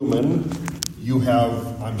movement you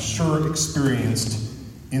have, I'm sure, experienced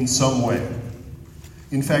in some way.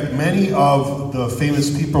 In fact, many of the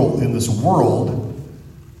famous people in this world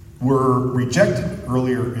were rejected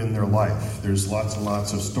earlier in their life. There's lots and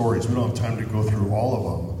lots of stories. We don't have time to go through all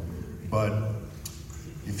of them. But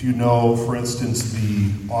if you know, for instance,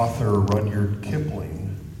 the author Rudyard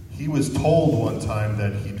Kipling, he was told one time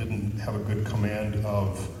that he didn't have a good command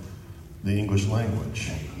of the English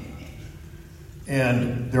language.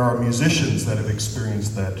 And there are musicians that have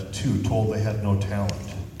experienced that too, told they had no talent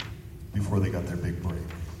before they got their big break.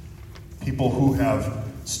 People who have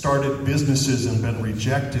started businesses and been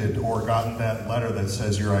rejected or gotten that letter that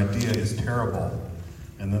says your idea is terrible,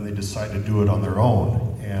 and then they decide to do it on their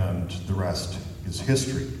own, and the rest is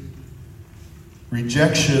history.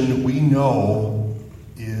 Rejection, we know,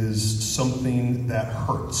 is something that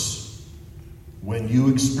hurts. When you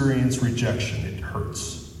experience rejection, it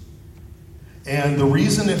hurts. And the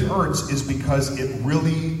reason it hurts is because it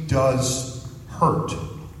really does hurt.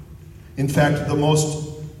 In fact, the most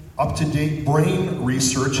up-to-date brain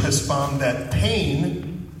research has found that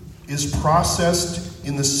pain is processed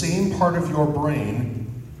in the same part of your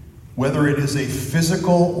brain, whether it is a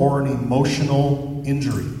physical or an emotional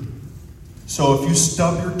injury. So if you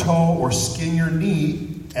stub your toe or skin your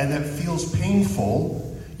knee and that feels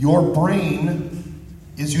painful, your brain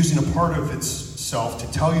is using a part of itself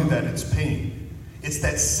to tell you that it's pain. It's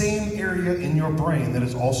that same area in your brain that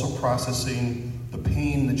is also processing the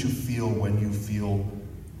pain that you feel when you feel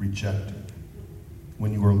rejected,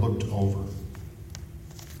 when you are looked over.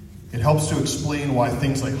 It helps to explain why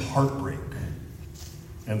things like heartbreak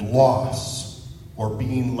and loss or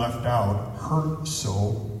being left out hurt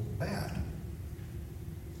so bad.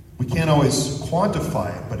 We can't always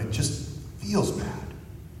quantify it, but it just feels bad.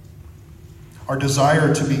 Our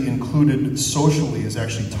desire to be included socially is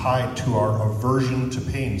actually tied to our aversion to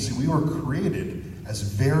pain. See, we were created as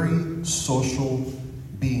very social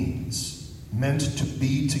beings, meant to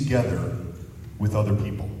be together with other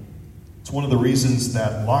people. It's one of the reasons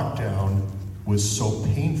that lockdown was so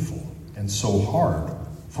painful and so hard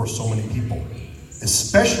for so many people,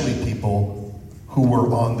 especially people who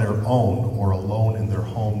were on their own or alone in their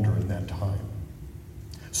home during that time.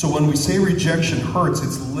 So when we say rejection hurts,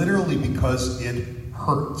 it's literally because it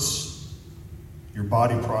hurts. Your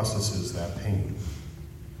body processes that pain.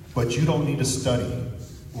 But you don't need to study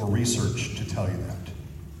or research to tell you that,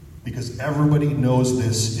 because everybody knows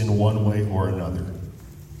this in one way or another.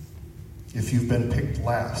 If you've been picked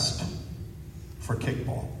last for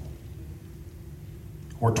kickball,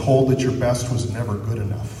 or told that your best was never good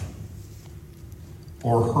enough,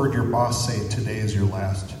 or heard your boss say today is your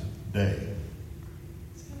last day,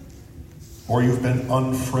 or you've been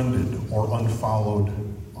unfriended or unfollowed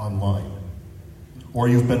online, or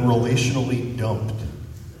you've been relationally dumped,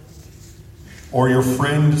 or your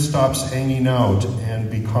friend stops hanging out and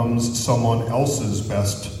becomes someone else's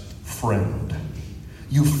best friend.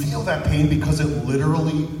 You feel that pain because it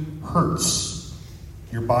literally hurts.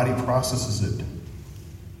 Your body processes it.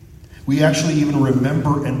 We actually even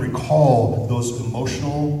remember and recall those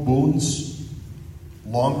emotional wounds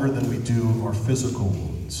longer than we do our physical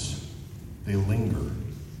wounds. They linger.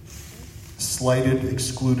 Slighted,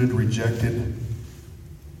 excluded, rejected.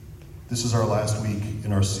 This is our last week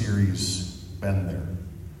in our series, Been There,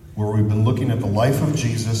 where we've been looking at the life of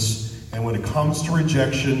Jesus, and when it comes to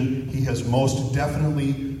rejection, he has most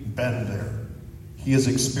definitely been there. He has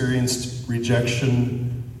experienced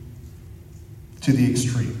rejection to the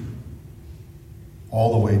extreme,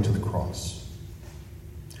 all the way to the cross.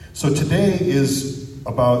 So today is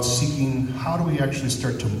about seeking how do we actually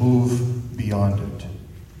start to move beyond it,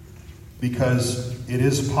 because it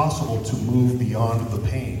is possible to move beyond the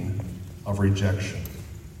pain of rejection.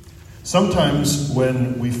 Sometimes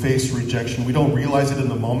when we face rejection, we don't realize it in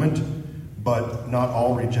the moment, but not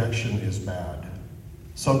all rejection is bad.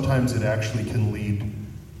 Sometimes it actually can lead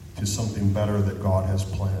to something better that God has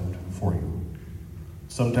planned for you.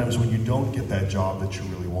 Sometimes when you don't get that job that you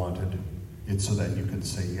really wanted, it's so that you can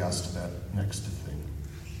say yes to that next thing.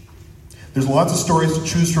 There's lots of stories to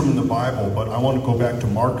choose from in the Bible, but I want to go back to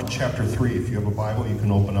Mark chapter 3. If you have a Bible, you can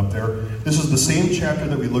open up there. This is the same chapter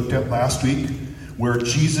that we looked at last week, where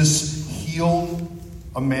Jesus healed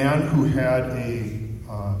a man who had a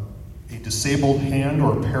disabled hand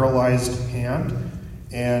or a paralyzed hand,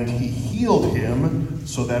 and he healed him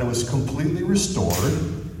so that it was completely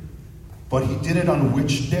restored. But he did it on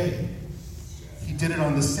which day? He did it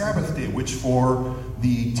on the Sabbath day, which for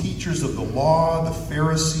the teachers of the law, the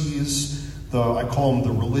Pharisees, I call them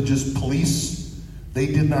the religious police, they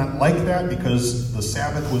did not like that because the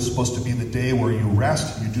Sabbath was supposed to be the day where you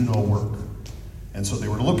rest and you do no work. And so they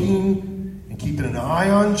were looking and keeping an eye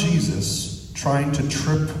on Jesus, trying to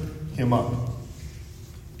trip him up.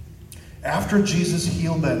 After Jesus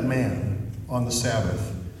healed that man on the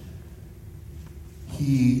Sabbath,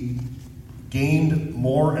 he gained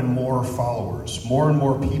more and more followers, more and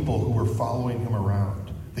more people who were following him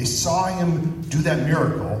around. They saw him do that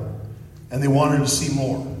miracle, and they wanted to see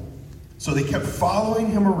more. So they kept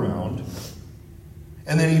following him around,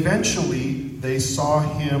 and then eventually they saw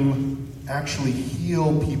him actually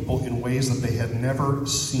heal people in ways that they had never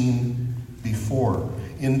seen before.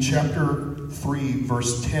 In chapter 3,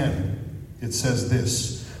 verse 10, it says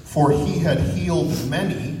this, "For he had healed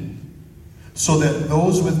many, so that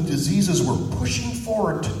those with diseases were pushing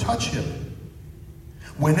forward to touch him.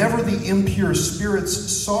 Whenever the impure spirits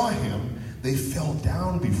saw him, they fell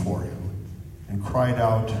down before him and cried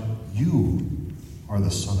out, 'You are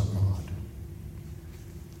the Son of God.'"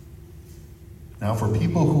 Now, for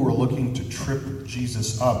people who were looking to trip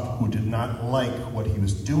Jesus up, who did not like what he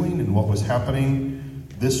was doing and what was happening,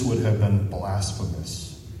 this would have been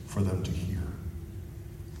blasphemous for them to hear.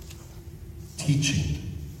 Teaching,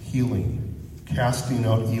 healing, casting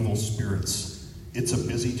out evil spirits. It's a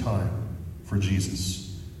busy time for Jesus.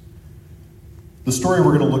 The story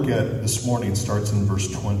we're going to look at this morning starts in verse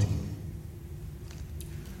 20.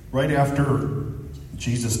 Right after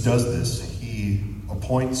Jesus does this, he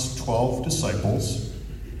appoints 12 disciples,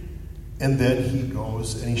 and then he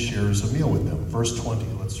goes and he shares a meal with them. Verse 20,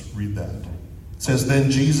 let's read that. It says, "Then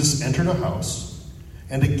Jesus entered a house,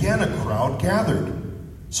 and again a crowd gathered,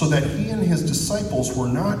 so that he and his disciples were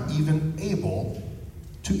not even able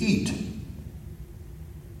to eat."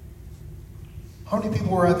 How many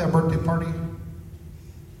people were at that birthday party?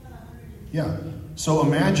 Yeah. So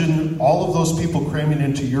imagine all of those people cramming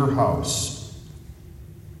into your house,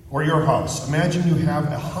 or your house. Imagine you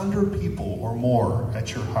have 100 people or more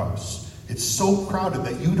at your house. It's so crowded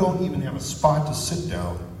that you don't even have a spot to sit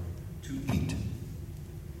down to eat.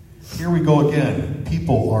 Here we go again.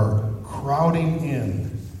 People are crowding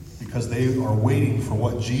in because they are waiting for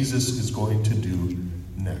what Jesus is going to do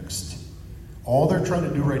next. All they're trying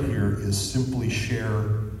to do right here is simply share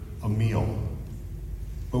a meal.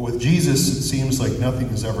 But with Jesus, it seems like nothing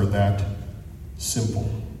is ever that simple.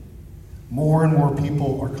 More and more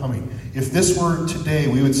people are coming. If this were today,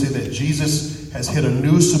 we would say that Jesus has hit a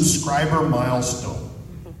new subscriber milestone.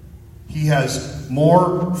 He has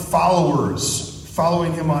more followers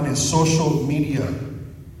following him on his social media.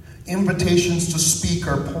 Invitations to speak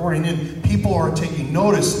are pouring in. People are taking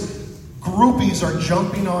notice. Groupies are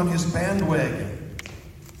jumping on his bandwagon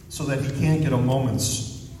so that he can't get a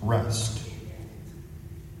moment's rest.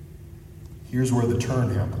 Here's where the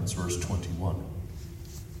turn happens, verse 21.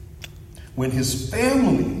 When his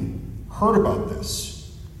family heard about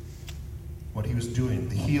this, what he was doing,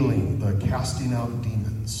 the healing, the casting out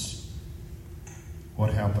demons,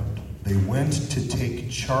 what happened? They went to take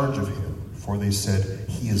charge of him, for they said,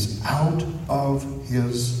 "He is out of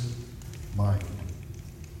his mind.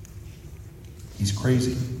 He's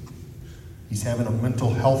crazy. He's having a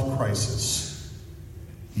mental health crisis.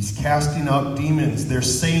 He's casting out demons. They're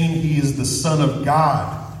saying he is the Son of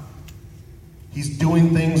God. He's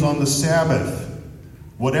doing things on the Sabbath."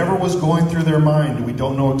 Whatever was going through their mind, we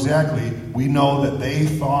don't know exactly. We know that they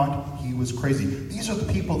thought he was crazy. These are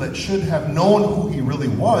the people that should have known who he really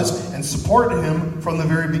was and supported him from the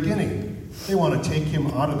very beginning. They want to take him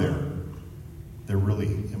out of there. They're really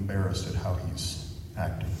embarrassed at how he's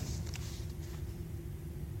acting.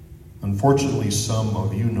 Unfortunately, some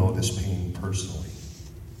of you know this pain personally.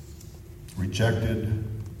 Rejected,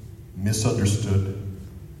 misunderstood,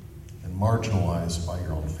 and marginalized by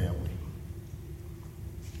your own family.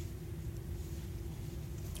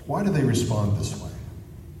 Why do they respond this way?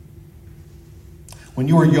 When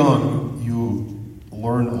you are young, you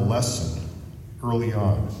learn a lesson early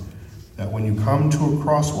on that when you come to a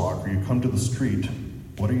crosswalk or you come to the street,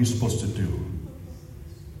 what are you supposed to do?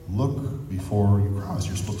 Look before you cross.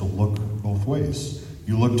 You're supposed to look both ways.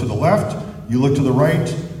 You look to the left, you look to the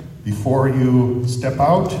right before you step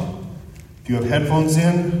out. If you have headphones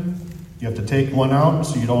in, you have to take one out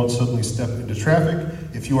so you don't suddenly step into traffic.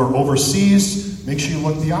 If you are overseas, make sure you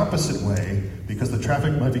look the opposite way because the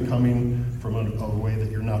traffic might be coming from a way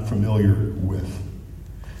that you're not familiar with.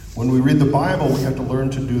 When we read the Bible, we have to learn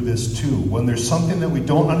to do this too. When there's something that we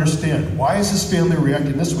don't understand, why is this family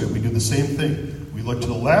reacting this way? We do the same thing. We look to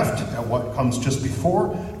the left at what comes just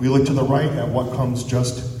before. We look to the right at what comes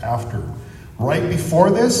just after. Right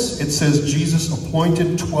before this, it says Jesus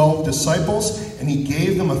appointed 12 disciples, and he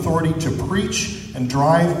gave them authority to preach and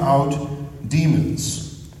drive out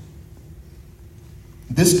demons.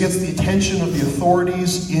 This gets the attention of the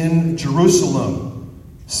authorities in Jerusalem.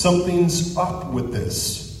 Something's up with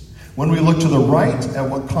this. When we look to the right at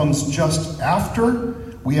what comes just after,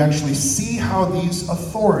 we actually see how these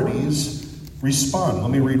authorities respond. Let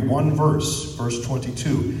me read one verse, verse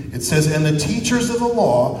 22. It says, "And the teachers of the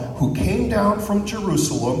law who came down from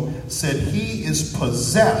Jerusalem said, 'He is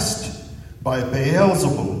possessed by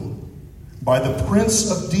Beelzebul, by the prince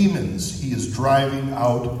of demons. He is driving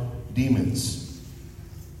out demons.'"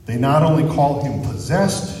 They not only call him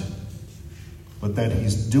possessed, but that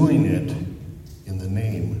he's doing it in the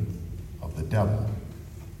name of the devil.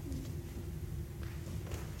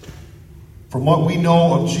 From what we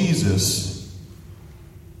know of Jesus,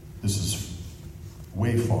 this is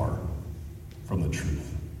way far from the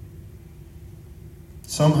truth.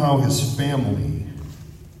 Somehow his family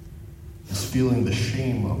is feeling the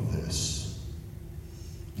shame of this.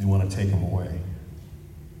 They want to take him away.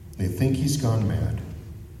 They think he's gone mad.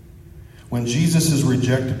 When Jesus is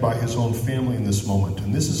rejected by his own family in this moment,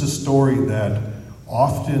 and this is a story that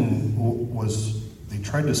often they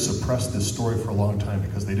tried to suppress this story for a long time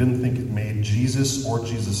because they didn't think it made Jesus or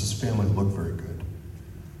Jesus' family look very good.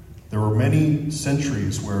 There were many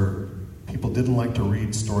centuries where people didn't like to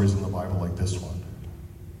read stories in the Bible like this one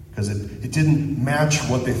because it didn't match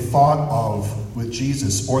what they thought of with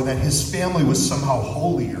Jesus, or that his family was somehow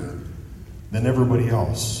holier than everybody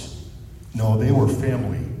else. No, they were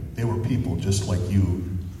family. They were people just like you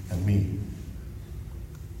and me.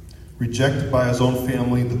 Rejected by his own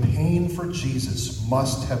family, the pain for Jesus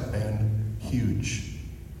must have been huge.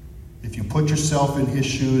 If you put yourself in his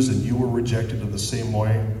shoes and you were rejected in the same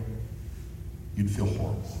way, you'd feel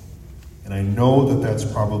horrible. And I know that that's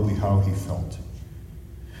probably how he felt.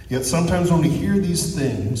 Yet sometimes when we hear these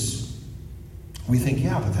things, we think,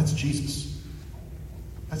 yeah, but that's Jesus.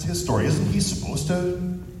 That's his story. Isn't he supposed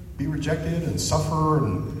to be rejected and suffer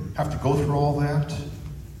and have to go through all that?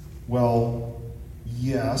 Well,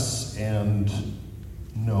 yes and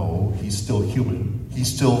no. He's still human. He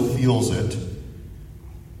still feels it.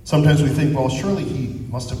 Sometimes we think, well, surely he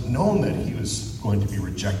must have known that he was going to be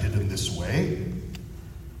rejected in this way.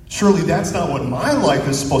 Surely that's not what my life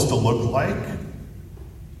is supposed to look like.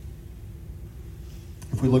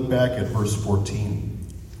 If we look back at verse 14,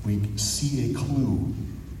 we see a clue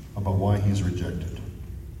about why he's rejected.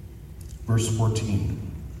 Verse 14,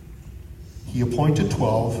 "He appointed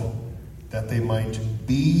 12 that they might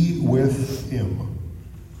be with him."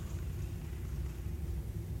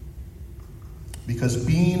 Because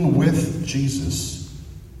being with Jesus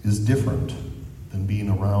is different than being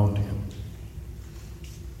around him.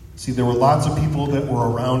 See, there were lots of people that were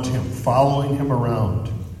around him, following him around.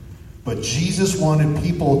 But Jesus wanted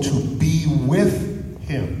people to be with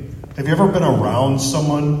him. Have you ever been around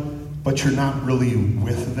someone, but you're not really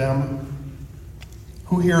with them?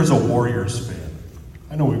 Who here is a Warriors fan?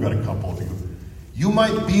 I know we've got a couple of you. You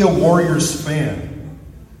might be a Warriors fan.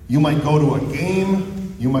 You might go to a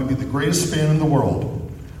game. You might be the greatest fan in the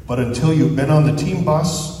world. But until you've been on the team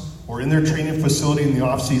bus or in their training facility in the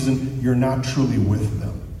off season, you're not truly with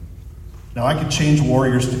them. Now, I could change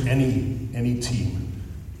Warriors to any team.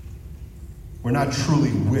 We're not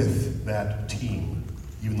truly with that team,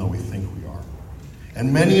 even though we think we are.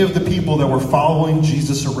 And many of the people that were following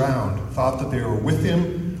Jesus around thought that they were with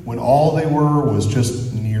him when all they were was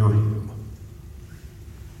just near him.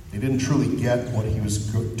 They didn't truly get what he was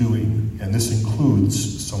doing, and this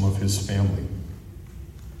includes some of his family.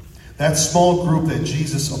 That small group that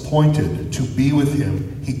Jesus appointed to be with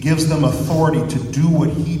him, he gives them authority to do what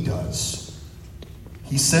he does.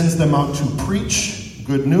 He sends them out to preach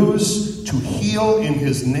good news, to heal in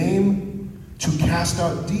his name, to cast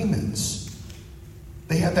out demons.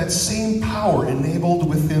 They have that same power enabled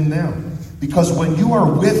within them. Because when you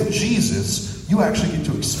are with Jesus, you actually get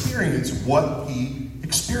to experience what he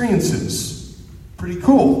experiences. Pretty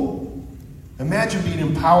cool. Imagine being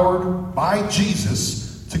empowered by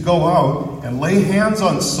Jesus to go out and lay hands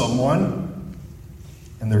on someone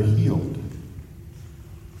and they're healed.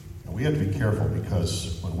 And we have to be careful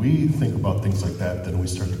because when we think about things like that, then we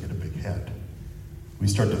start to get a big head. We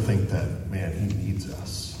start to think that, man, he needs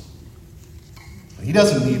us. But he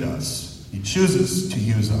doesn't need us. He chooses to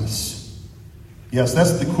use us. Yes,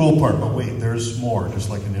 that's the cool part, but wait, there's more, just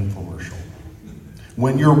like an infomercial.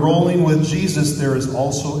 When you're rolling with Jesus, there is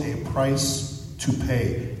also a price to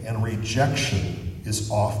pay, and rejection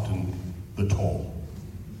is often the toll.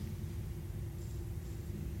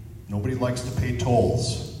 Nobody likes to pay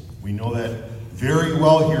tolls. We know that very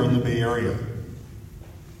well here in the Bay Area.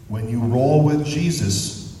 When you roll with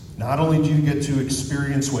Jesus, not only do you get to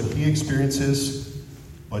experience what he experiences,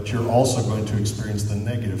 but you're also going to experience the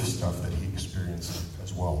negative stuff that he experienced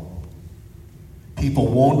as well. People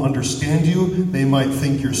won't understand you. They might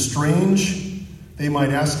think you're strange. They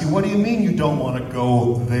might ask you, what do you mean you don't want to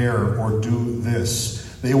go there or do this?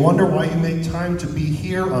 They wonder why you make time to be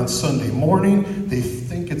here on Sunday morning. They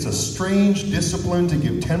think it's a strange discipline to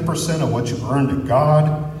give 10% of what you earn to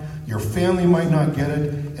God. Your family might not get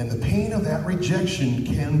it. And the pain of that rejection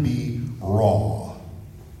can be raw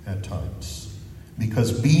at times.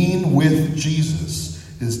 Because being with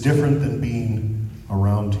Jesus is different than being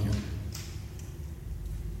around him.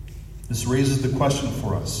 This raises the question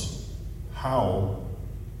for us: how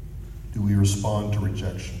do we respond to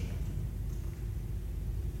rejection?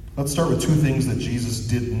 Let's start with two things that Jesus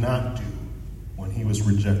did not do when he was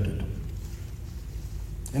rejected.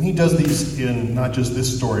 And he does these in not just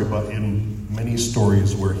this story, but in many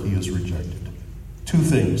stories where he is rejected. Two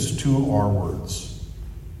things, two R words.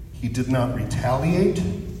 He did not retaliate,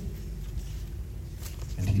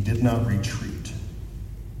 and he did not retreat.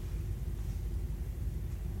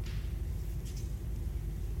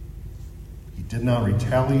 He did not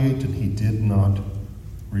retaliate, and he did not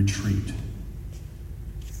retreat.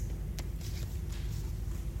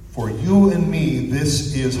 For you and me,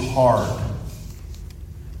 this is hard.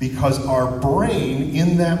 Because our brain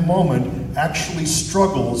in that moment actually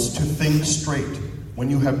struggles to think straight when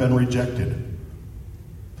you have been rejected.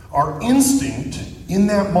 Our instinct in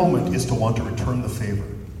that moment is to want to return the favor.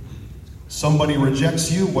 Somebody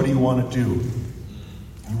rejects you, what do you want to do?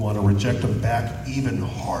 You want to reject them back even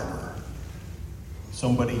harder.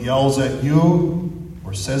 Somebody yells at you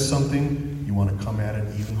or says something, you want to come at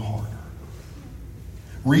it even harder.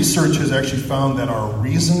 Research has actually found that our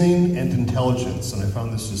reasoning and intelligence, and I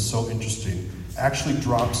found this is so interesting, actually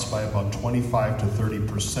drops by about 25 to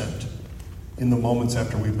 30% in the moments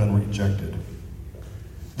after we've been rejected.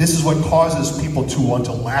 This is what causes people to want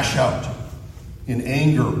to lash out in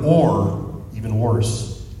anger or, even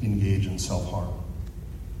worse, engage in self-harm.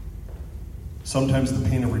 Sometimes the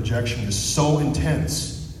pain of rejection is so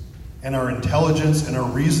intense, and our intelligence and our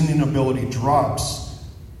reasoning ability drops,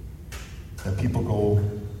 that people go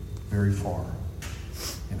very far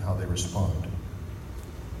in how they respond.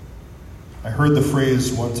 I heard the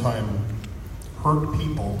phrase one time, hurt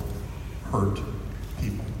people hurt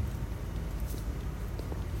people.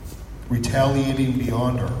 Retaliating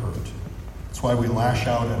beyond our hurt. That's why we lash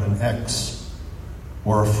out at an ex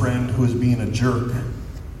or a friend who is being a jerk.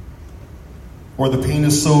 Or the pain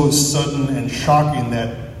is so sudden and shocking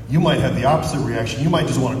that you might have the opposite reaction. You might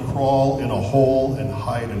just want to crawl in a hole and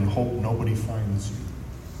hide and hope nobody finds you,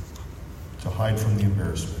 to hide from the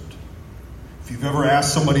embarrassment. If you've ever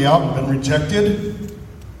asked somebody out and been rejected,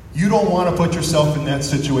 you don't want to put yourself in that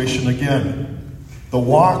situation again. The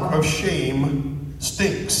walk of shame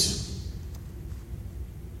stinks.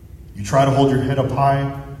 You try to hold your head up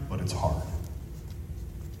high, but it's hard.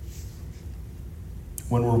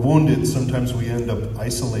 When we're wounded, sometimes we end up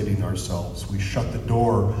isolating ourselves. We shut the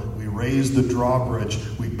door. We raise the drawbridge.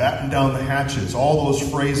 We batten down the hatches. All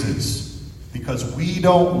those phrases. Because we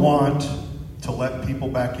don't want to let people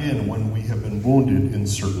back in when we have been wounded in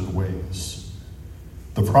certain ways.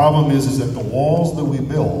 The problem is that the walls that we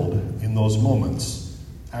build in those moments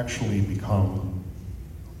actually become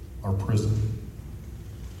our prison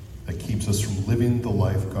that keeps us from living the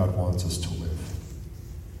life God wants us to live.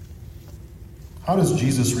 How does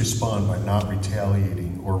Jesus respond by not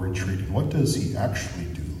retaliating or retreating? What does he actually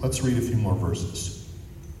do? Let's read a few more verses,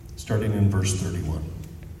 starting in verse 31.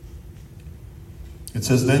 It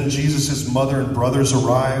says, Then Jesus' mother and brothers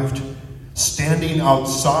arrived. Standing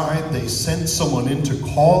outside, they sent someone in to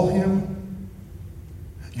call him.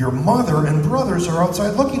 Your mother and brothers are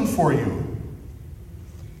outside looking for you.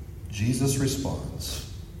 Jesus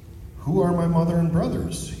responds, Who are my mother and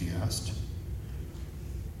brothers? He asked.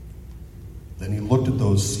 Then he looked at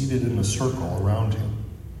those seated in a circle around him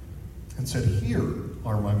and said, Here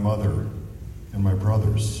are my mother and my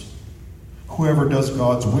brothers. Whoever does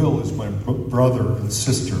God's will is my brother and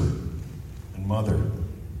sister and mother.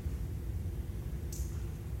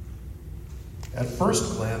 At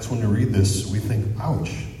first glance, when we read this, we think,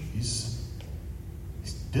 ouch, he's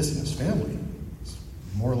dissing his family. He's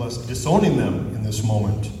more or less disowning them in this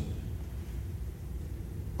moment.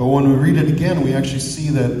 But when we read it again, we actually see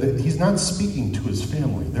that he's not speaking to his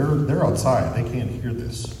family. They're outside. They can't hear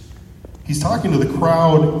this. He's talking to the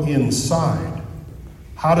crowd inside.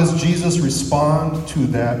 How does Jesus respond to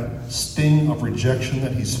that sting of rejection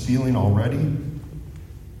that he's feeling already?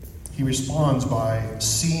 He responds by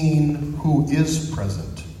seeing who is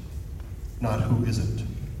present, not who isn't.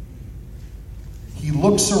 He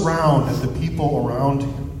looks around at the people around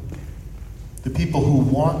him, the people who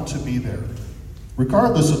want to be there,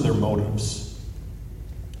 regardless of their motives.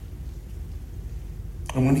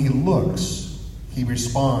 And when he looks, he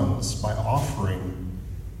responds by offering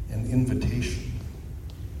an invitation.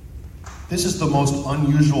 This is the most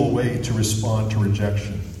unusual way to respond to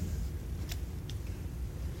rejection.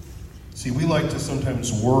 See, we like to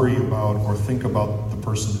sometimes worry about or think about the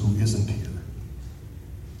person who isn't here,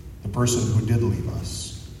 the person who did leave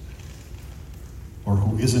us, or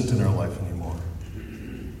who isn't in our life anymore.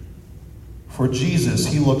 For Jesus,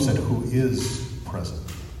 he looks at who is present,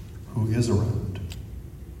 who is around,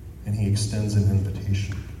 and he extends an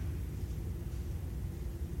invitation.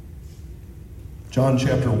 John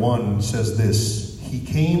chapter 1 says this, "He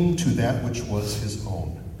came to that which was his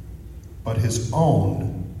own, but his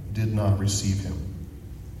own did not receive him."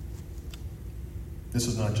 This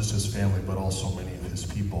is not just his family, but also many of his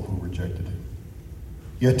people who rejected him.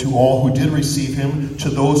 "Yet to all who did receive him, to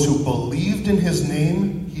those who believed in his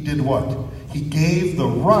name, he did what? He gave the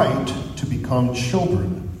right to become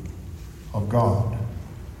children of God."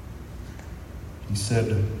 He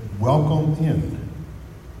said, "Welcome in,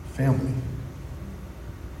 family."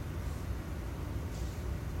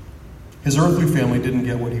 His earthly family didn't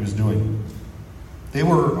get what he was doing. They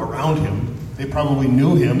were around him. They probably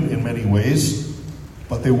knew him in many ways,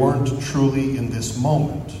 but they weren't truly in this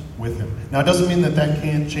moment with him. Now, it doesn't mean that that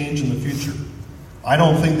can't change in the future. I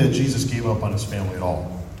don't think that Jesus gave up on his family at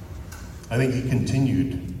all. I think he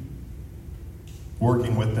continued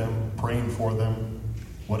working with them, praying for them,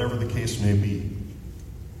 whatever the case may be.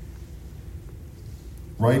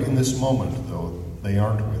 Right in this moment, though, they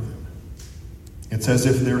aren't with him. It's as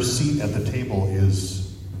if their seat at the table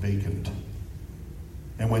is vacant.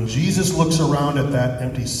 And when Jesus looks around at that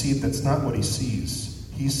empty seat, that's not what he sees.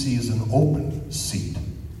 He sees an open seat,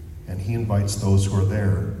 and he invites those who are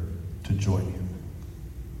there to join him.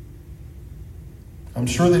 I'm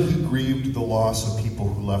sure that he grieved the loss of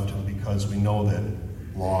people who left him, because we know that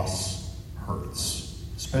loss hurts,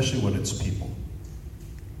 especially when it's people.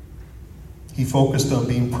 He focused on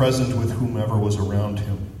being present with whomever was around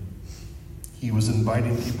him. He was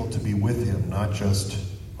inviting people to be with him, not just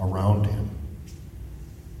around him.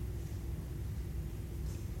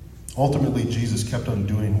 Ultimately, Jesus kept on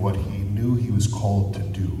doing what he knew he was called to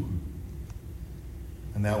do,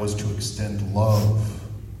 and that was to extend love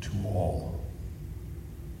to all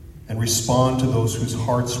and respond to those whose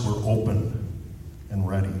hearts were open and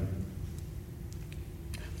ready.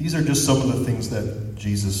 These are just some of the things that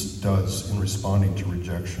Jesus does in responding to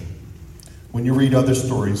rejection. When you read other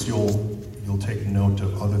stories, you'll take note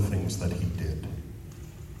of other things that he did,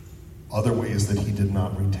 other ways that he did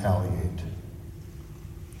not retaliate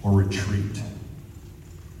or retreat.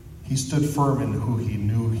 He stood firm in who he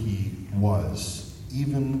knew he was,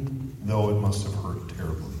 even though it must have hurt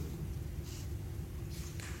terribly.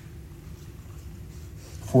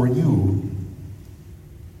 For you,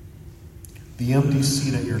 the empty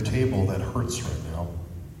seat at your table that hurts right now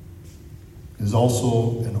is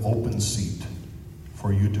also an open seat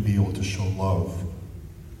for you to be able to show love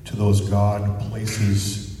to those God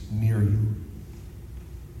places near you,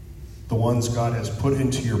 the ones God has put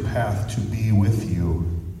into your path to be with you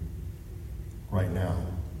right now.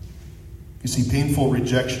 You see, painful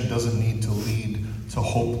rejection doesn't need to lead to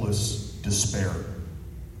hopeless despair.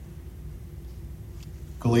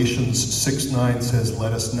 Galatians 6:9 says,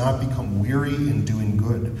 "Let us not become weary in doing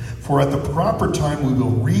good, for at the proper time we will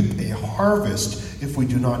reap a harvest if we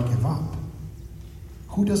do not give up."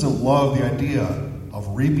 Who doesn't love the idea of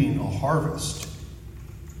reaping a harvest?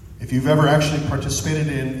 If you've ever actually participated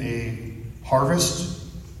in a harvest,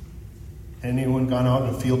 anyone gone out in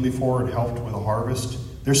a field before and helped with a harvest?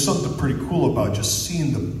 There's something pretty cool about just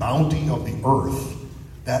seeing the bounty of the earth,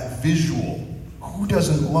 that visual. Who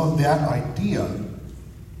doesn't love that idea?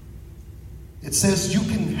 It says you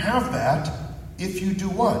can have that if you do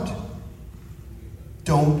what?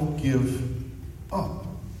 Don't give up.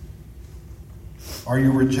 Are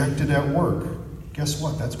you rejected at work? Guess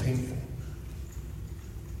what? That's painful.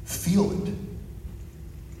 Feel it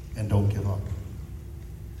and don't give up.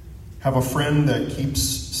 Have a friend that keeps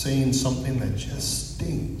saying something that just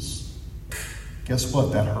stings. Guess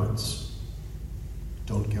what? That hurts.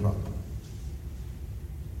 Don't give up.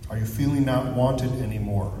 Are you feeling not wanted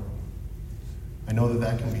anymore? I know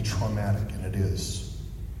that can be traumatic, and it is.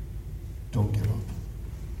 Don't give up.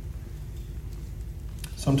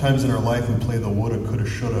 Sometimes in our life we play the woulda, coulda,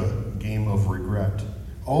 shoulda game of regret.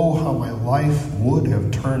 Oh, how my life would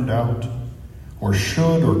have turned out, or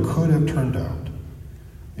should or could have turned out,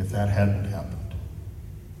 if that hadn't happened.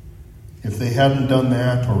 If they hadn't done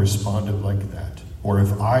that or responded like that, or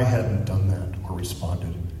if I hadn't done that or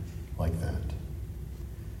responded like that.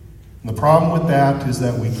 And the problem with that is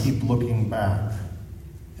that we keep looking back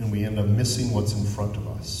and we end up missing what's in front of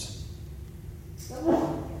us.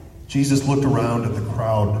 Jesus looked around at the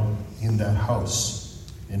crowd in that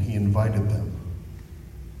house, and he invited them.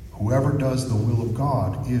 Whoever does the will of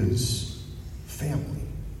God is family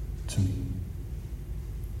to me.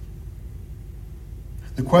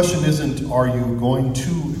 The question isn't, are you going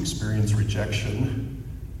to experience rejection?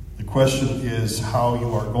 The question is how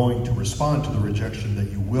you are going to respond to the rejection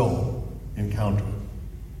that you will encounter.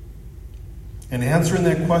 And answering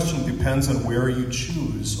that question depends on where you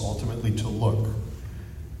choose ultimately to look.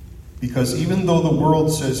 Because even though the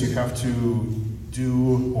world says you have to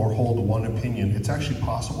do or hold one opinion, it's actually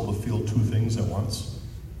possible to feel two things at once.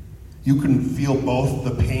 You can feel both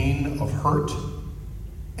the pain of hurt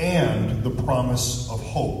and the promise of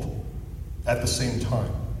hope at the same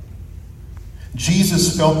time.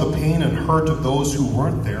 Jesus felt the pain and hurt of those who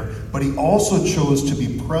weren't there, but he also chose to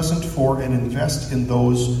be present for and invest in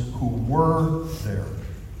those who were there.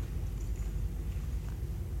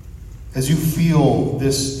 As you feel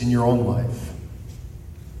this in your own life,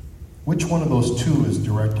 which one of those two is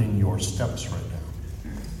directing your steps right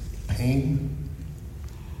now? Pain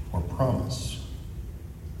or promise?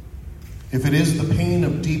 If it is the pain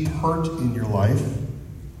of deep hurt in your life,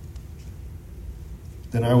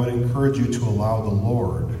 then I would encourage you to allow the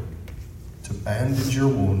Lord to bandage your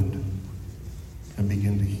wound and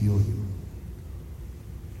begin to heal you.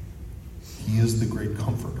 He is the great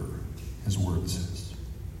comforter, his word says.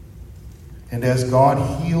 And as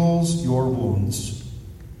God heals your wounds,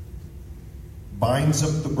 binds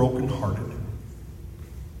up the brokenhearted,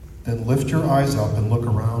 then lift your eyes up and look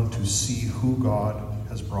around to see who God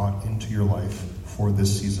has brought into your life for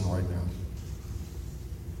this season right now.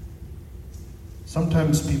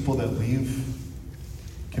 Sometimes people that leave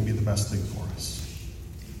can be the best thing for us.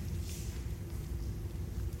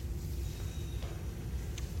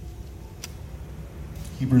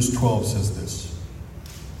 Hebrews 12 says this: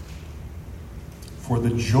 for the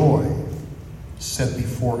joy set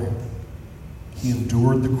before him, he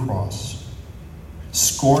endured the cross,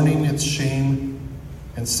 scorning its shame,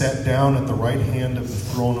 and sat down at the right hand of the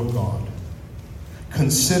throne of God.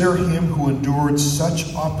 Consider him who endured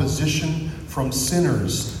such opposition from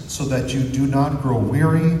sinners, so that you do not grow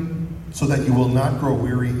weary, so that you will not grow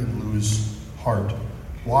weary and lose heart.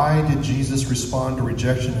 Why did Jesus respond to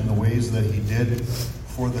rejection in the ways that he did?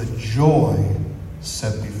 For the joy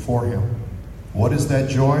set before him. What is that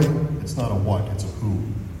joy? It's not a what, it's a who.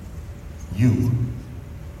 You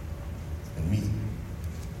and me.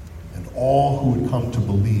 And all who would come to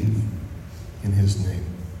believe in his name.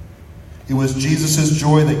 It was Jesus'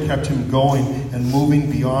 joy that kept him going and moving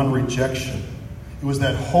beyond rejection. It was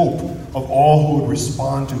that hope of all who would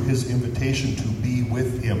respond to his invitation to be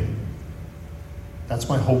with him. That's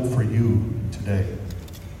my hope for you today.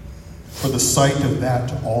 For the sight of that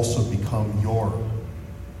to also become your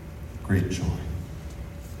great joy.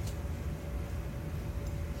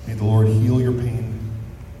 May the Lord heal your pain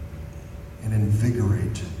and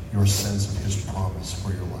invigorate your sense of his promise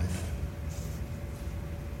for your life.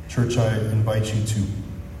 Church, I invite you to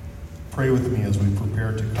pray with me as we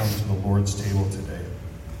prepare to come to the Lord's table today.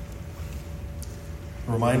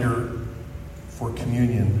 A reminder for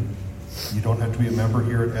communion, you don't have to be a member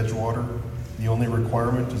here at Edgewater. The only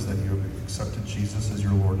requirement is that you have accepted Jesus as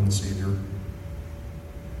your Lord and Savior.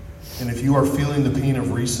 And if you are feeling the pain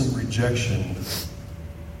of recent rejection,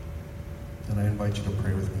 then I invite you to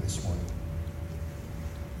pray with me this morning.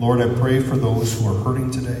 Lord, I pray for those who are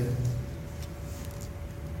hurting today.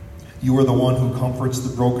 You are the one who comforts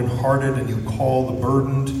the brokenhearted, and you call the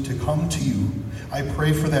burdened to come to you. I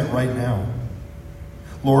pray for that right now.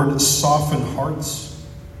 Lord, soften hearts.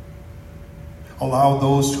 Allow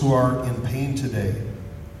those who are in pain today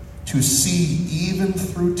to see, even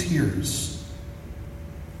through tears,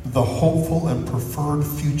 the hopeful and preferred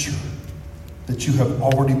future that you have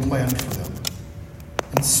already planned for them.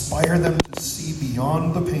 Inspire them to see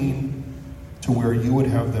beyond the pain to where you would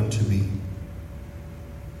have them to be.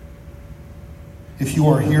 If you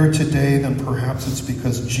are here today, then perhaps it's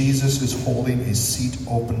because Jesus is holding a seat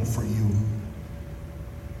open for you.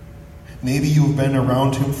 Maybe you've been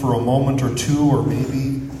around him for a moment or two, or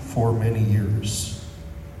maybe for many years.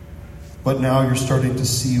 But now you're starting to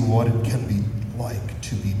see what it can be like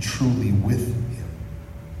to be truly with him.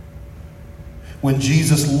 When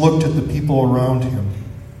Jesus looked at the people around him,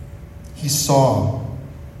 he saw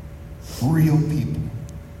real people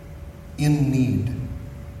in need.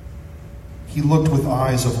 He looked with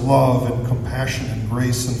eyes of love and compassion and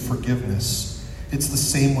grace and forgiveness. It's the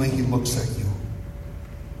same way he looks at you.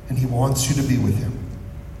 And he wants you to be with him.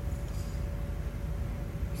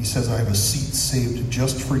 He says, I have a seat saved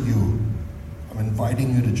just for you I'm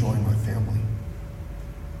inviting you to join my family.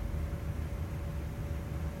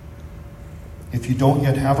 If you don't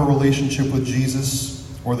yet have a relationship with Jesus,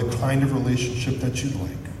 or the kind of relationship that you'd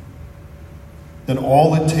like, then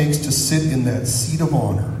all it takes to sit in that seat of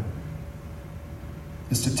honor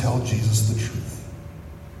is to tell Jesus the truth.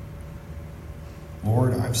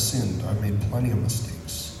 Lord, I've sinned. I've made plenty of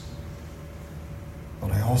mistakes.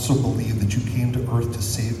 But I also believe that you came to earth to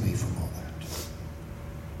save me from all that.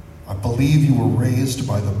 I believe you were raised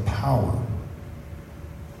by the power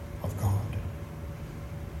of God.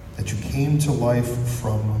 That you came to life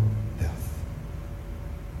from death.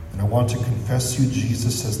 And I want to confess you,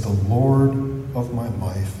 Jesus, as the Lord of my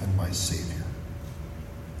life and my Savior.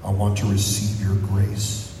 I want to receive your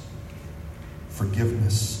grace,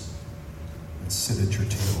 forgiveness, and sit at your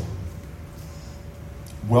table.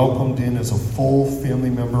 Welcomed in as a full family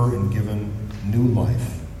member and given new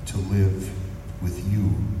life to live with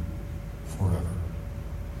you forever.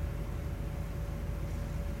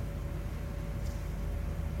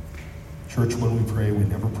 Church, when we pray, we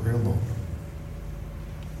never pray alone.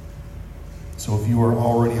 So if you are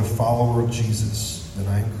already a follower of Jesus, then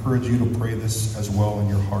I encourage you to pray this as well in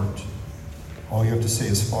your heart. All you have to say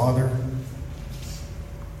is, Father,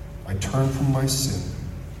 I turn from my sin,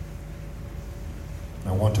 and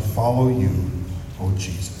I want to follow you, oh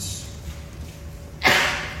Jesus.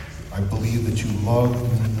 I believe that you love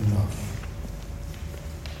me enough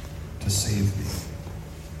to save me.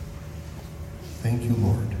 Thank you,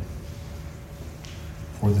 Lord,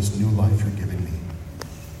 for this new life you're giving me.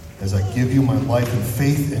 As I give you my life in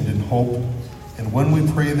faith and in hope. And when we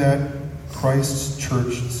pray that, Christ's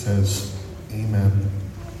church says, Amen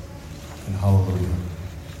and hallelujah.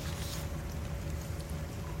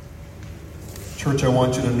 Church, I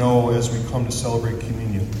want you to know as we come to celebrate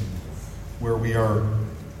communion, where we are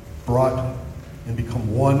brought and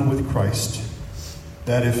become one with Christ,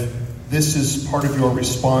 that if this is part of your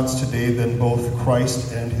response today, then both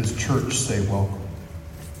Christ and his church say welcome.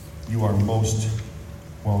 You are most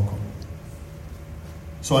welcome.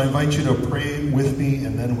 So I invite you to pray with me,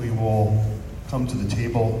 and then we will come to the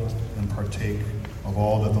table and partake of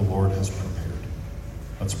all that the Lord has prepared.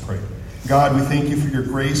 Let's pray. God, we thank you for your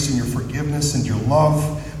grace and your forgiveness and your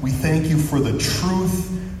love. We thank you for the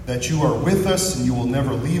truth that you are with us and you will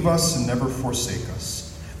never leave us and never forsake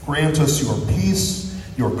us. Grant us your peace,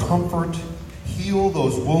 your comfort. Heal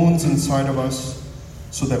those wounds inside of us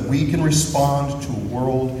so that we can respond to a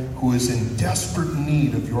world who is in desperate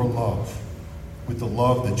need of your love, with the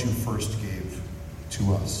love that you first gave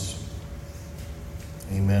to us.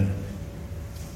 Amen.